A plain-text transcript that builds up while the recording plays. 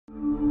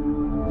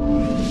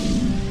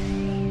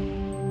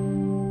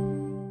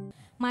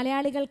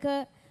മലയാളികൾക്ക്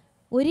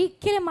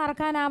ഒരിക്കലും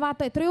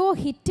മറക്കാനാവാത്ത എത്രയോ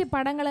ഹിറ്റ്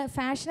പടങ്ങൾ,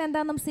 ഫാഷൻ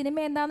എന്താണെന്നും സിനിമ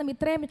എന്താണെന്നും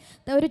ഇത്രയും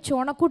ഒരു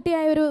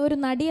ചുണക്കുട്ടിയായ ഒരു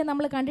നടിയെ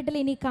നമ്മൾ കണ്ടിട്ടില്ല,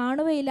 ഇനി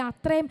കാണുകയില്ല.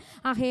 അത്രയും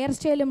ആ ഹെയർ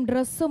സ്റ്റൈലും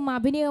ഡ്രസ്സും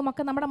അഭിനയവും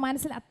ഒക്കെ നമ്മുടെ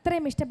മനസ്സിൽ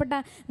അത്രയും ഇഷ്ടപ്പെട്ട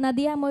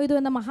നദിയ മൊയ്തു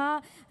എന്ന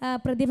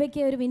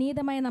പ്രതിഭയ്ക്ക് ഒരു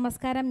വിനീതമായ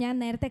നമസ്കാരം. ഞാൻ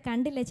നേരത്തെ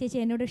കണ്ടില്ല ചേച്ചി,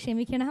 എന്നോട്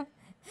ക്ഷമിക്കണം.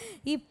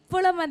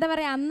 ഇപ്പോഴും എന്താ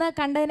പറയുക, അന്ന്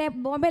കണ്ടതിനെ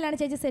ബോംബെയിലാണ്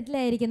ചേച്ചി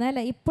സെറ്റിലായിരിക്കുന്നത്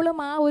അല്ലേ, ഇപ്പോഴും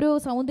ആ ഒരു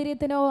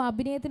സൗന്ദര്യത്തിനോ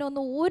അഭിനയത്തിനോ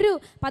ഒന്നും ഒരു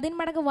 10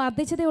 മടങ്ങ്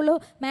വർദ്ധിച്ചതേ ഉള്ളൂ.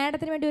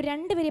 മാഡത്തിന് വേണ്ടി ഒരു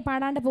 2 വരി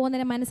പാടാണ്ട്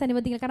പോകുന്നതിന്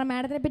മനസ്സനുവദിക്കുക. കാരണം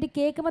മാഡത്തിനെ പറ്റി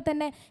കേൾക്കുമ്പോൾ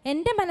തന്നെ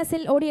എൻ്റെ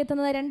മനസ്സിൽ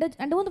ഓടിയെത്തുന്നത്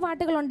 2-3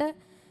 പാട്ടുകളുണ്ട്.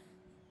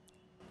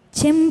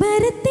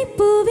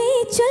 ചെമ്പരത്തിപ്പൂവേ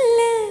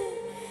ചൊല്ല്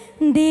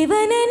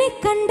ദേവനനെ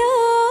കണ്ടോ,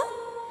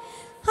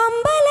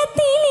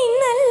 അമ്പലത്തിൽ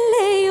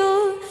ഇന്നല്ലയോ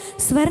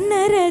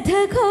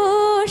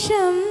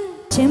സ്വർണരഥഘോഷം.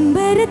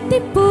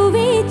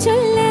 ചെമ്പരത്തിപ്പൂവേ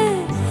ചൊല്ല്,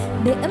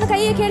 ഒന്ന്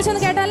കൈയൊക്കെ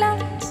അടിച്ചൊന്ന് കേട്ടാലോ.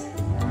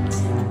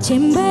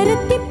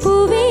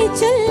 ചെമ്പരത്തിപ്പൂവേ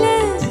ചൊല്ല്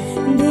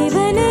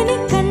ദേവനനെ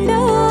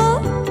കണ്ടോ,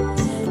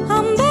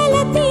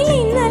 അമ്പലത്തിൽ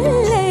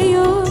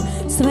ഇന്നല്ലയോ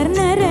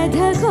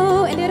സ്വർണരഥഘോ.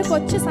 എൻ്റെ ഒരു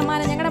കൊച്ചു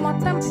സമ്മാനം, ഞങ്ങളുടെ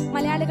മൊത്തം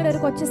മലയാളികളുടെ ഒരു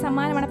കൊച്ചു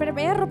സമ്മാനമാണ്. അപ്പോൾ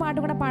വേറൊരു പാട്ട്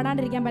കൂടെ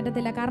പാടാണ്ടിരിക്കാൻ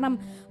പറ്റത്തില്ല. കാരണം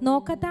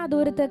നോക്കത്താ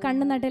ദൂരത്ത്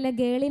കണ്ണു നട്ടിലെ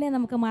ഗേളിനെ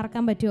നമുക്ക്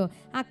മറക്കാൻ പറ്റുമോ?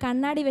 ആ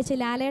കണ്ണാടി വെച്ച്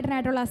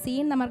ലാലേട്ടനായിട്ടുള്ള ആ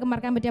സീൻ നമുക്ക്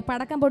മറക്കാൻ പറ്റുമോ?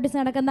 പടക്കം പൊട്ടിച്ച്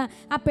നടക്കുന്ന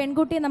ആ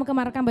പെൺകുട്ടിയെ നമുക്ക്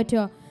മറക്കാൻ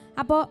പറ്റുമോ?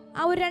 അപ്പോൾ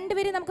ആ ഒരു 2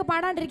 പേര് നമുക്ക്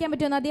പാടാണ്ടിരിക്കാൻ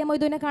പറ്റുമോ നദിയ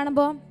മൊയ്തുവിനെ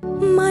കാണുമ്പോൾ?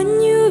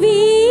 മഞ്ഞു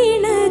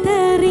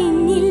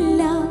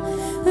വീണതറിഞ്ഞില്ല,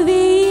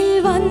 വെയിൽ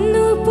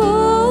വന്നു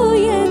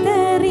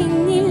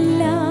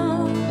പോയതറിഞ്ഞില്ല,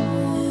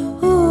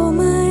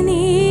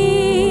 ഓമനേ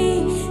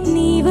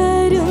നീ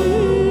വരും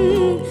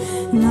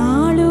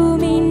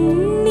നാളുമെന്നീരുന്നു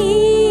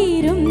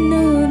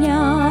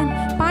ഞാൻ.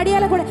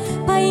 പാടിയാലോ കൂടെ?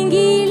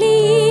 പൈങ്കിളി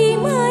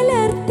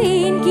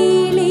മലർത്തേൻ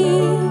കിളി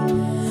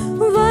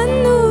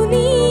വന്നു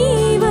നീ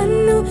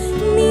വന്നു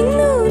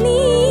നിന്നു നീ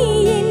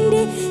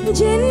എൻ്റെ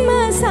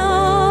ജന്മസാഫല്യമേ,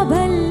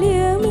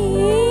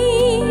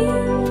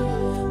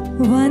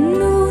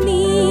 വന്നു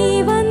നീ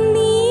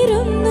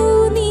വന്നിരുന്നു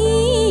നീ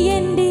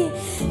എൻ്റെ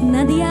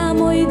നദിയ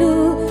മൊയ്തു.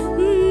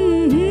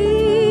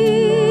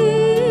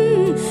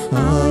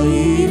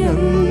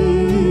 ആയിരം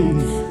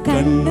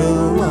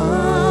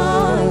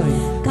കണ്ണുമായി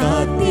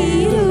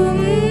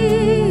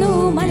കാത്തിരുന്നു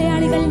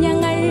മലയാളികൾ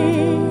ഞങ്ങൾ,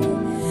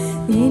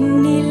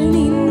 എന്നിൽ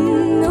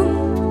നിന്നും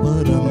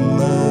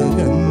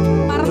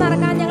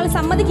പറന്നിറങ്ങാൻ ഞങ്ങൾ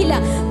സമ്മതിക്കില്ല.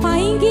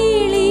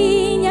 പൈങ്കിളി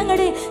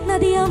ഞങ്ങളുടെ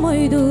നദിയ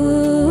മൊയ്തു,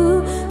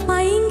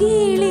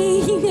 പൈങ്കിളി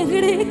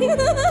ഞങ്ങളുടെ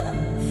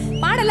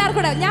പാടെല്ലാവർക്കും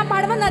കൂടെ. ഞാൻ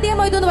പാടുമ്പോൾ നദിയ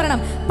മൊയ്തു എന്ന്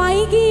പറയണം.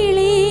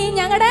 പൈങ്കിളി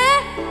ഞങ്ങളുടെ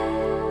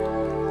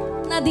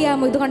നദിയ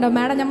മൊയ്തു. കണ്ടോ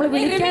മാഡം, നമ്മൾ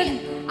വിളിക്കാൻ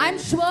ഐ എം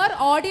ഷുവർ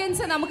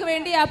ഓഡിയൻസ് നമുക്ക്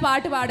വേണ്ടി ആ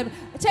പാട്ട് പാടും.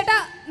 ചേട്ടാ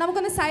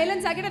നമുക്കൊന്ന്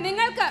സൈലൻസ് ആക്കിയിട്ട്,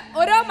 നിങ്ങൾക്ക്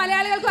ഓരോ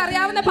മലയാളികൾക്കും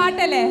അറിയാവുന്ന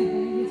പാട്ടല്ലേ,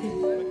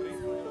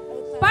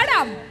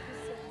 പാടാം.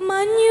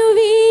 മഞ്ഞു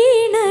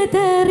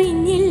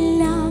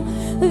വീണതറിഞ്ഞില്ല,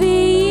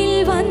 വെയിൽ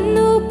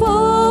വന്നു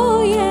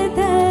പോയതറിഞ്ഞില്ല,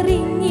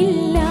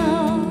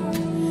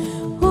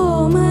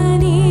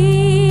 ഓമനേ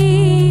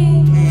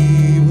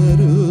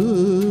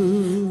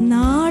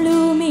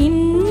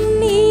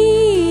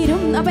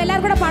നാളുമെന്നീരും. അപ്പൊ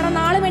എല്ലാവരും കൂടെ പാടാം.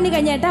 നാളും എണ്ണി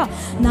കഴിഞ്ഞ കേട്ടോ.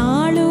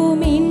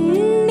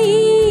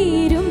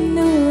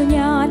 നാളുമെന്നീരുന്നു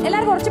ഞാൻ.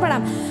 എല്ലാവരും കുറച്ച്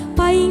പാടാം.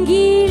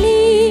 പൈങ്കിളി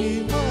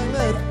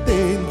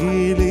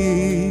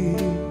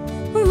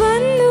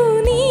വന്നു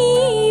നീ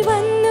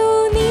വന്നു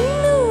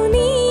നിന്നു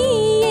നീ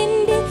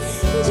എൻ്റെ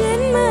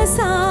ജന്മസാഫല്യമേ.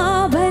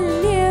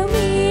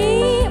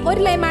 ഒരു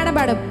ലൈൻ മാഡം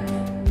പാടും.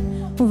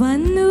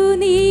 വന്നു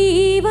നീ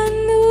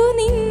വന്നു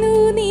നിന്നു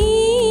നീ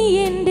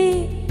എൻ്റെ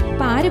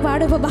പാര്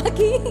പാടും.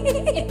 ബാക്കി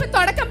ഇപ്പൊ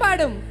തുടക്കം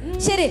പാടും.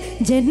 ശരി.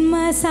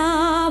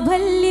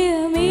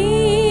 ജന്മസാഫല്യമേ,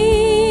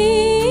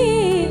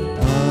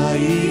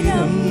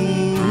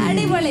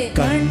 അടിപൊളി.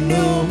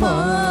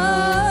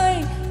 കണ്ണുമായി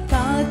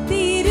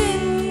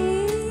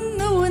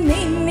കാത്തിരുന്നു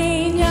നിന്നെ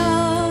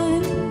ഞാൻ,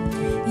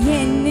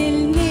 എന്നിൽ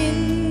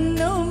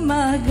നിന്നും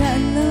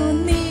അകന്നു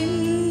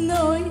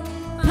നിന്നോയ്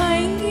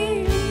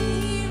പൈങ്കിളി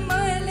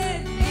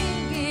മലർത്തേൻ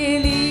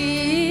കിളി,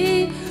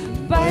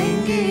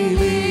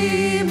 പൈങ്കിളി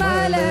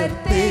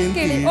മലർത്തേൻ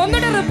കിളി.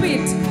 ഒന്നുകൂടെ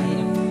റിപ്പീറ്റ്.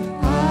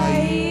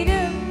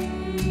 ആയിരം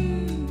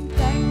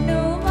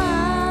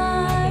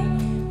കണ്ണുമായി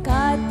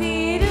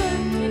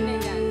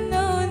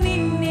കാത്തിരുന്നു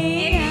നിന്നെ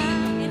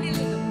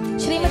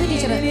ശ്രീമതി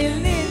ടീച്ചർ,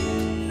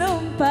 നിന്നും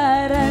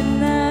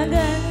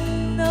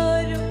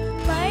പറന്നകന്നൊരു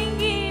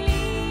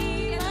പൈങ്കിളി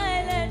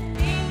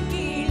മലർത്തേൻ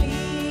കിളി,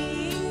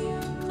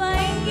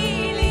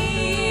 പൈങ്കിളി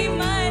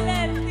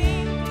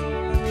മലർത്തേൻ.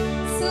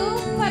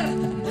 സൂപ്പർ.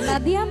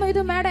 നദിയ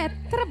മൊയ്തു മാഡം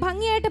എത്ര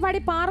ഭംഗിയായിട്ട് പാടി,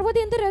 പാർവതി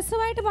എന്ത്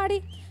രസമായിട്ട് പാടി.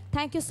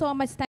 Thank you so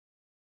much.